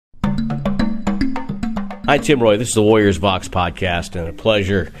Hi, Tim Roye. This is the Warriors Vox podcast, and a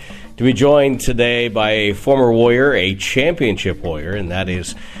pleasure to be joined today by a former Warrior, a championship Warrior, and that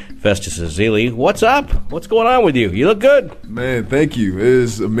is Festus Ezeli. What's up? What's going on with you? You look good. Man, thank you. It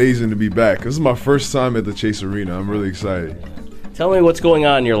is amazing to be back. This is my first time at the Chase Arena. I'm really excited. Tell me what's going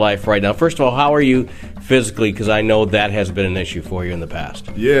on in your life right now. First of all, how are you physically? Because I know that has been an issue for you in the past.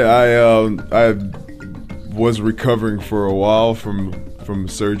 Yeah, I was recovering for a while from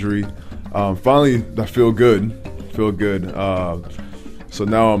surgery. Finally, I feel good. So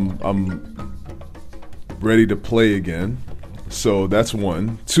now I'm ready to play again. So that's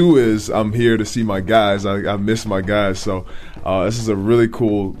one. Two is I'm here to see my guys. I miss my guys. So this is a really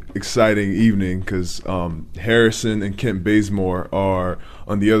cool, exciting evening because Harrison and Kent Bazemore are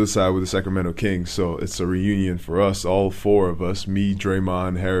on the other side with the Sacramento Kings. So it's a reunion for us, all four of us, me,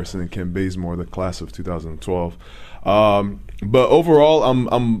 Draymond, Harrison, and Kent Bazemore, the class of 2012. But overall,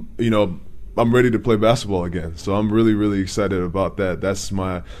 I'm ready to play basketball again. So I'm really, really excited about that. That's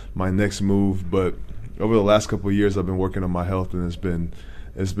my next move. But over the last couple of years, I've been working on my health, and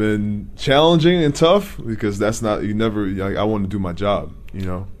it's been challenging and tough because I want to do my job, you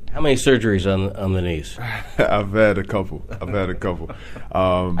know. How many surgeries on the knees? I've had a couple.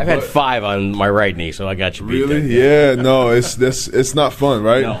 I've had 5 on my right knee, so I got you beat. Really? Yeah. No, it's not fun,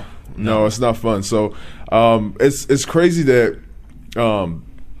 right? No, it's not fun. So it's crazy that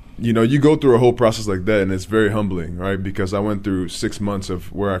you go through a whole process like that, and it's very humbling, right? Because I went through 6 months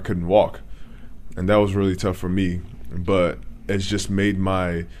of where I couldn't walk, and that was really tough for me. But it's just made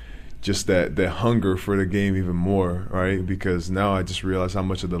that hunger for the game even more, right? Because now I just realize how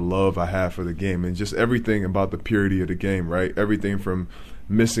much of the love I have for the game and just everything about the purity of the game, right? Everything from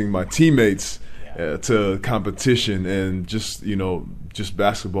missing my teammates to competition and just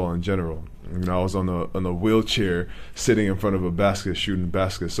basketball in general. I was on a wheelchair sitting in front of a basket shooting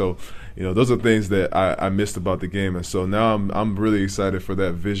baskets. So, those are things that I missed about the game. And so now I'm really excited for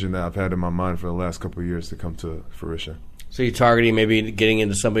that vision that I've had in my mind for the last couple of years to come to fruition. So you're targeting maybe getting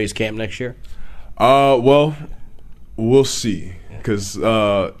into somebody's camp next year? Well, we'll see. Because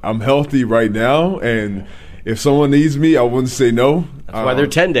I'm healthy right now, and if someone needs me, I wouldn't say no. That's why they're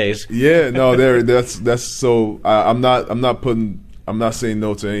 10 days. Yeah, no, that's so. I'm not saying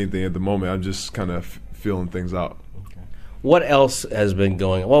no to anything at the moment. I'm just kind of feeling things out. Okay. What else has been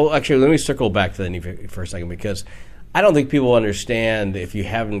going on? Well, actually, let me circle back to the knee for a second because I don't think people understand if you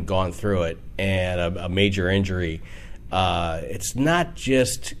haven't gone through it and a major injury. It's not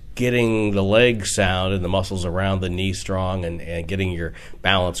just getting the legs sound and the muscles around the knee strong and getting your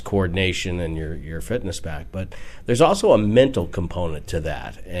balance, coordination, and your fitness back, but there's also a mental component to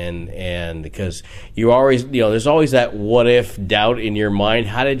that, and because you always, there's always that what if doubt in your mind.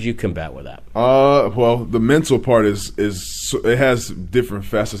 How did you combat with that? Well, the mental part is it has different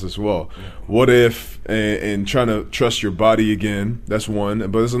facets as well. What if and trying to trust your body again? That's one,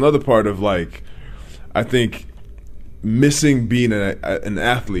 but there's another part of I think missing being an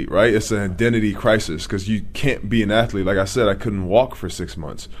athlete, right? It's an identity crisis because you can't be an athlete. Like I said, I couldn't walk for 6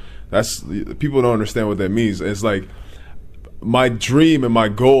 months. People don't understand what that means. It's like my dream and my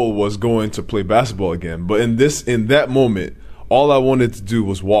goal was going to play basketball again. But in that moment, all I wanted to do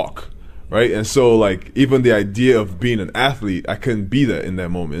was walk, right? And so even the idea of being an athlete, I couldn't be that in that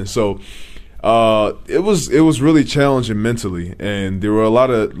moment. And so it was really challenging mentally, and there were a lot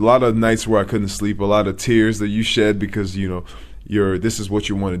of nights where I couldn't sleep, a lot of tears that you shed because this is what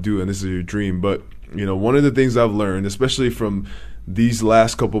you want to do and this is your dream. But one of the things I've learned, especially from these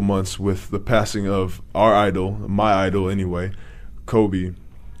last couple months with the passing of our idol, my idol anyway, Kobe,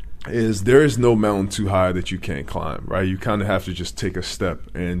 is there is no mountain too high that you can't climb, right? You kind of have to just take a step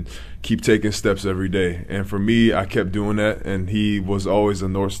and keep taking steps every day. And for me, I kept doing that, and he was always a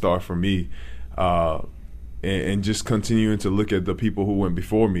North Star for me. And just continuing to look at the people who went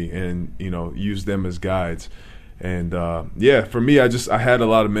before me and, use them as guides. And, for me, I had a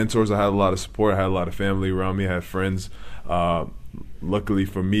lot of mentors. I had a lot of support. I had a lot of family around me. I had friends. Luckily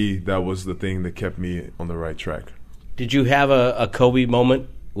for me, that was the thing that kept me on the right track. Did you have a Kobe moment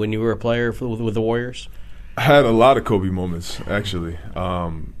when you were a player with the Warriors? I had a lot of Kobe moments, actually.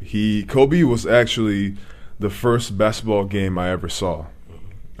 Kobe was actually the first basketball game I ever saw.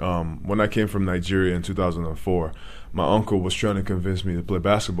 When I came from Nigeria in 2004, my uncle was trying to convince me to play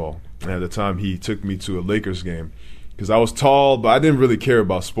basketball. And at the time, he took me to a Lakers game because I was tall, but I didn't really care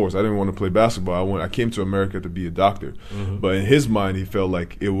about sports. I didn't want to play basketball. I came to America to be a doctor. Mm-hmm. But in his mind, he felt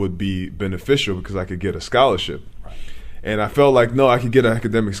like it would be beneficial because I could get a scholarship. And I felt like, no, I could get an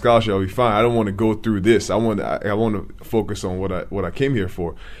academic scholarship. I'll be fine. I don't want to go through this. I want to focus on what I came here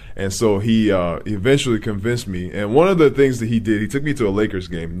for. And so he eventually convinced me. And one of the things that he did, he took me to a Lakers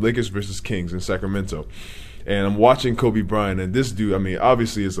game, Lakers versus Kings in Sacramento. And I'm watching Kobe Bryant, and this dude, I mean,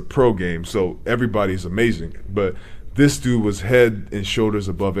 obviously it's a pro game, so everybody's amazing. But this dude was head and shoulders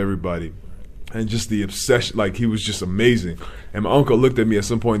above everybody. And just the obsession, like he was just amazing. And my uncle looked at me at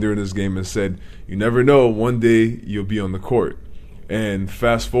some point during this game and said, "You never know, one day you'll be on the court." And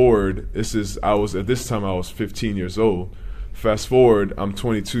fast forward, at this time I was 15 years old. Fast forward, I'm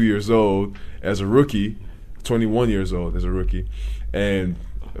 22 years old as a rookie, 21 years old as a rookie. And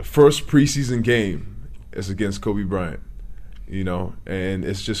the first preseason game is against Kobe Bryant. You know, and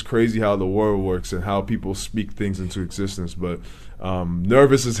it's just crazy how the world works and how people speak things into existence. But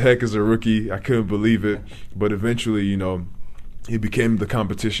nervous as heck as a rookie, I couldn't believe it. But eventually, you know, he became the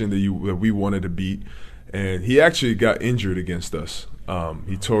competition that we wanted to beat, and he actually got injured against us.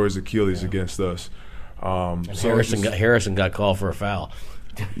 He tore his Achilles against us. Harrison got called for a foul.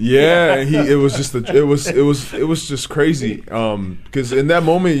 Yeah, it was just crazy. Because in that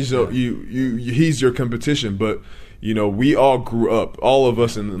moment, you know, he's your competition, but. You know, we all grew up, all of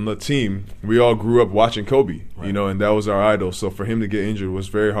us in the team, we all grew up watching Kobe, right. You know, and that was our idol. So for him to get injured was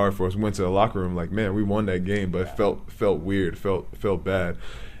very hard for us. We went to the locker room like, man, we won that game, but it felt weird, felt bad.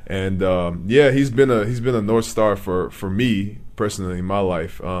 And he's been a North Star for me personally in my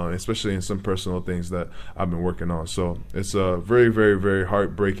life, especially in some personal things that I've been working on. So it's a very, very, very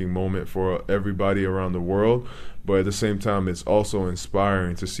heartbreaking moment for everybody around the world. But at the same time, it's also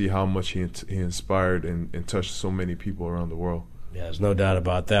inspiring to see how much he inspired and touched so many people around the world. Yeah, there's no doubt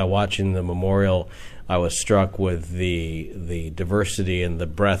about that. Watching the memorial, I was struck with the diversity and the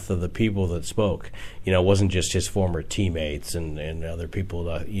breadth of the people that spoke. You know, it wasn't just his former teammates and other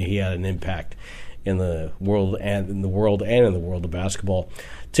people. He had an impact in the world and in the world of basketball.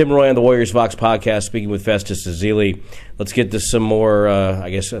 Tim Roye on the Warriors Vox podcast, speaking with Festus Ezeli. Let's get to some more,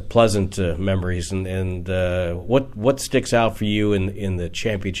 pleasant memories. And what sticks out for you in the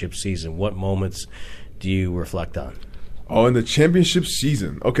championship season? What moments do you reflect on? Oh, in the championship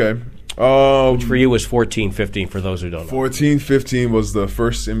season, okay. Which for you was 14-15, for those who don't know. 14-15 was the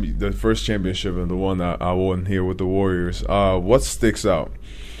first championship and the one that I won here with the Warriors. What sticks out?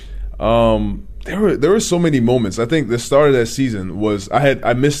 There were so many moments. I think the start of that season was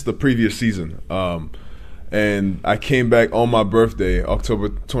I missed the previous season, and I came back on my birthday, October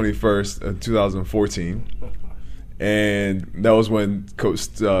 21st, 2014, and that was when Coach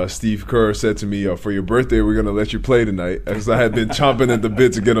Steve Kerr said to me, "For your birthday, we're going to let you play tonight," because I had been chomping at the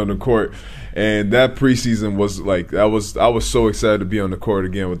bit to get on the court, and that preseason was like I was so excited to be on the court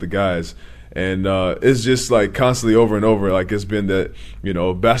again with the guys. And it's just like constantly over and over, like it's been that, you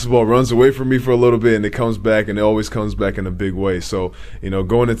know, basketball runs away from me for a little bit and it comes back, and it always comes back in a big way. So, you know,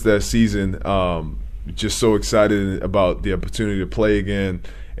 going into that season, just so excited about the opportunity to play again,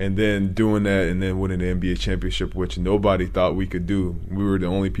 and then doing that and then winning the NBA championship, which nobody thought we could do. We were the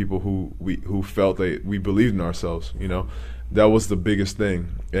only people who felt that we believed in ourselves, you know. That was the biggest thing,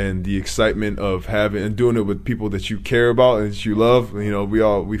 and the excitement of having and doing it with people that you care about and that you love. You know,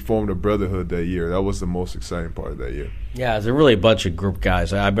 we formed a brotherhood that year. That was the most exciting part of that year. Yeah, there's really a bunch of group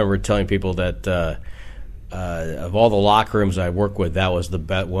guys. I remember telling people that of all the locker rooms I work with, that was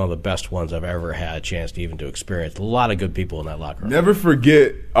one of the best ones I've ever had a chance to experience. A lot of good people in that locker room. Never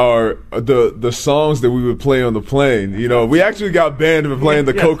forget the songs that we would play on the plane. You know, we actually got banned for playing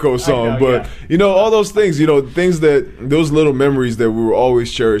the Coco song, but you know, all those things. You know, those little memories that we will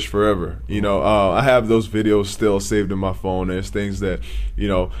always cherish forever. You know, I have those videos still saved in my phone. There's things that, you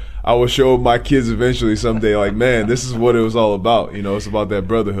know, I will show my kids eventually someday, like, man, this is what it was all about. You know, it's about that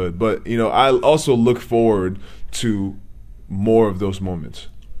brotherhood. But, you know, I also look forward to more of those moments.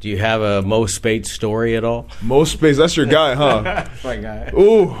 Do you have a Mo Spates story at all? Mo Spates, that's your guy, huh? That's my guy.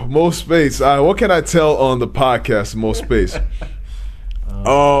 Ooh, Mo Spates. What can I tell on the podcast, Mo Spates?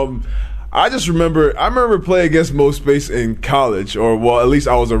 I remember playing against Mo Spates in college, or well, at least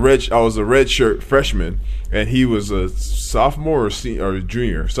I was a redshirt freshman, and he was a sophomore or senior or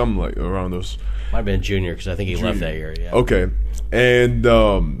junior, something like around those. Might have been junior because I think he left that year. Yeah. Okay, and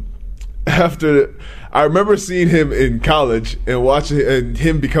I remember seeing him in college and watching and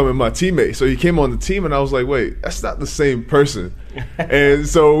him becoming my teammate. So he came on the team, and I was like, wait, that's not the same person. And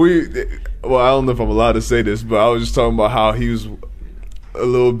so I don't know if I'm allowed to say this, but I was just talking about how he was a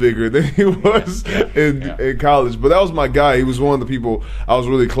little bigger than he was in college. But that was my guy. He was one of the people I was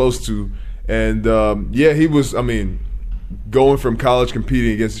really close to. And, he was, I mean, going from college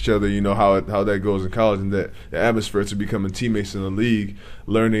competing against each other, you know how that goes in college, and that the atmosphere, to becoming teammates in the league,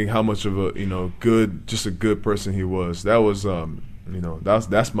 learning how much of a just a good person he was. That was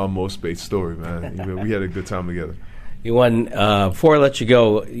that's my most based story, man. We had a good time together. Before I let you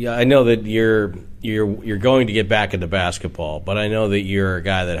go, I know that you're going to get back into basketball, but I know that you're a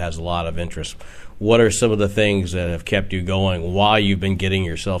guy that has a lot of interest. What are some of the things that have kept you going while you've been getting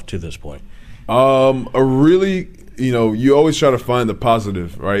yourself to this point? You always try to find the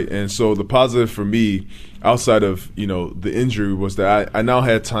positive, right? And so the positive for me, outside of the injury, was that I now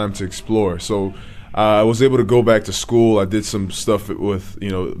had time to explore. So I was able to go back to school. I did some stuff with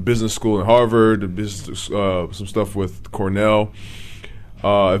business school in Harvard, some stuff with Cornell.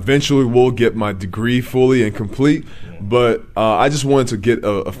 Eventually, we'll get my degree fully and complete. But I just wanted to get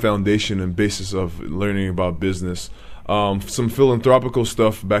a foundation and basis of learning about business. Some philanthropical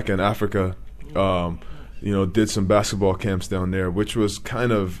stuff back in Africa. Did some basketball camps down there, which was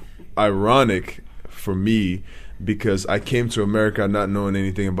kind of ironic for me because I came to America not knowing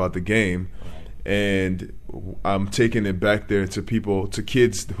anything about the game. And I'm taking it back there to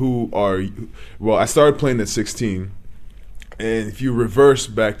kids who are, I started playing at 16. And if you reverse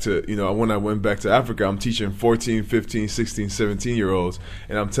back to, when I went back to Africa, I'm teaching 14, 15, 16, 17-year-olds.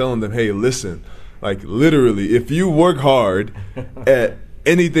 And I'm telling them, hey, listen, like literally, if you work hard at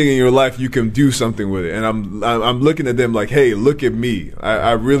anything in your life, you can do something with it. And I'm looking at them like, hey, look at me.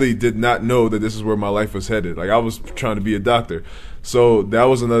 I really did not know that this is where my life was headed. Like I was trying to be a doctor. So that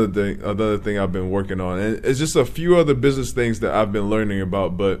was another thing I've been working on. And it's just a few other business things that I've been learning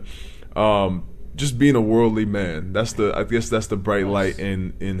about. But just being a worldly man, I guess that's the bright light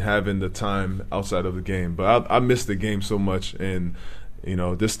in having the time outside of the game. But I miss the game so much, and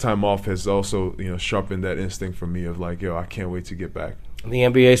this time off has also sharpened that instinct for me of like, I can't wait to get back. The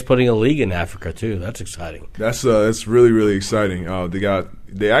NBA is putting a league in Africa too. That's exciting. That's really, really exciting.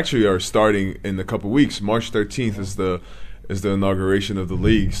 They actually are starting in a couple weeks. March 13th is the inauguration of the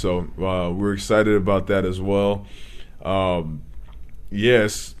league. So we're excited about that as well.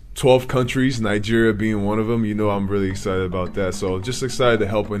 Yes, 12 countries, Nigeria being one of them. I'm really excited about that. So just excited to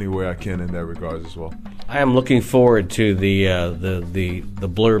help any way I can in that regard as well. I am looking forward to the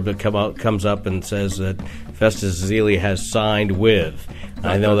blurb that comes up and says that Festus Ezeli has signed with.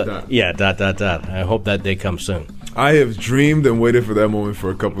 I know that. Yeah. ... I hope that day comes soon. I have dreamed and waited for that moment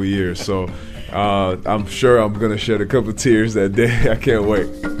for a couple of years. So I'm sure I'm going to shed a couple of tears that day. I can't wait.